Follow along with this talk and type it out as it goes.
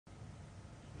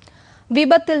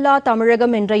விபத்தில்லா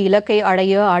தமிழகம் என்ற இலக்கை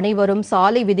அடைய அனைவரும்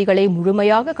சாலை விதிகளை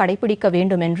முழுமையாக கடைபிடிக்க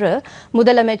வேண்டும் என்று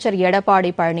முதலமைச்சர்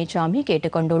எடப்பாடி பழனிசாமி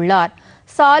கேட்டுக் கொண்டுள்ளார்.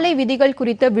 சாலை விதிகள்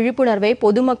குறித்த விழிப்புணர்வை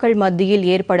பொதுமக்கள் மத்தியில்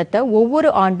ஏற்படுத்த ஒவ்வொரு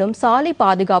ஆண்டும் சாலை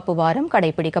பாதுகாப்பு வாரம்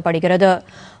கடைபிடிக்கப்படுகிறது.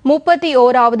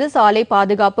 31வது சாலை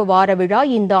பாதுகாப்பு வார விழா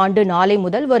இந்த ஆண்டு நாளை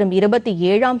முதல் வரும்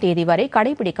 27ஆம் தேதி வரை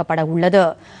கடைபிடிக்கப்பட உள்ளது.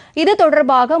 இது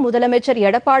தொடர்பாக முதலமைச்சர்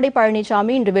எடப்பாடி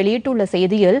பழனிசாமி இன்று வெளியிட்டுள்ள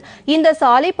செய்தியில், இந்த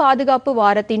சாலை பாதுகாப்பு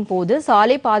வாரத்தின் போது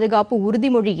சாலை பாதுகாப்பு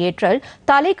உறுதிமொழி ஏற்றல்,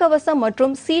 தலைக்கவசம்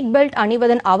மற்றும் சீட் பெல்ட்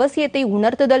அணிவதன் அவசியத்தை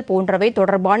உணர்த்துதல் போன்றவை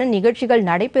தொடர்பான நிகழ்ச்சிகள்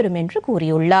நடைபெறும் என்று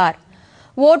கூறியுள்ளார்.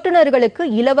 ஓட்டுநர்களுக்கு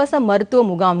இலவச மருத்துவ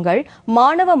முகாம்கள்,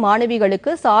 மாணவ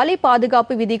மாணவிகளுக்கு சாலை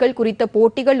பாதுகாப்பு விதிகள் குறித்த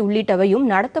போட்டிகள் உள்ளிட்டவையும்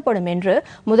நடத்தப்படும் என்று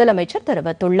முதலமைச்சர்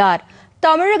தெரிவித்துள்ளார்.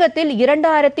 தமிழகத்தில்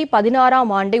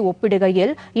 2016ஆம் ஆண்டை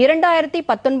ஒப்பிடுகையில்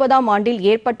 2019ஆம் ஆண்டில்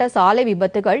ஏற்பட்ட சாலை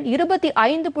விபத்துகள்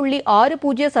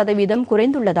 25.60%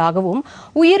 குறைந்துள்ளதாகவும்,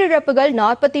 உயிரிழப்புகள்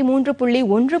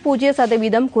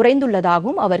 43.10%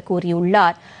 குறைந்துள்ளதாகவும் அவர்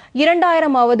கூறியுள்ளார்.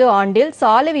 2000வது ஆண்டில்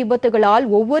சாலை விபத்துகளால்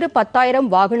ஒவ்வொரு 10,000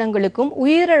 வாகனங்களுக்கும்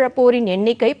உயிரிழப்போரின்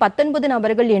எண்ணிக்கை 19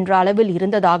 நபர்கள் என்ற அளவில்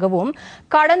இருந்ததாகவும்,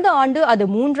 கடந்த ஆண்டு அது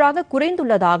 3ஆக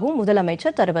குறைந்துள்ளதாகவும்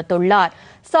முதலமைச்சர் தெரிவித்துள்ளார்.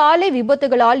 சாலை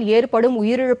விபத்துகளால் ஏற்படும்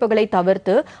உயிரிழப்புகளை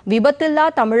தவிர்த்து விபத்தில்லா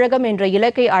தமிழகம் என்ற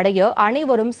இலக்கை அடைய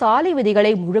அனைவரும் சாலை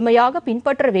விதிகளை முழுமையாக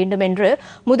பின்பற்ற வேண்டும் என்று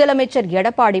முதலமைச்சர்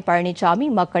எடப்பாடி பழனிசாமி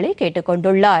மக்களை கேட்டுக்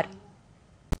கொண்டுள்ளார்.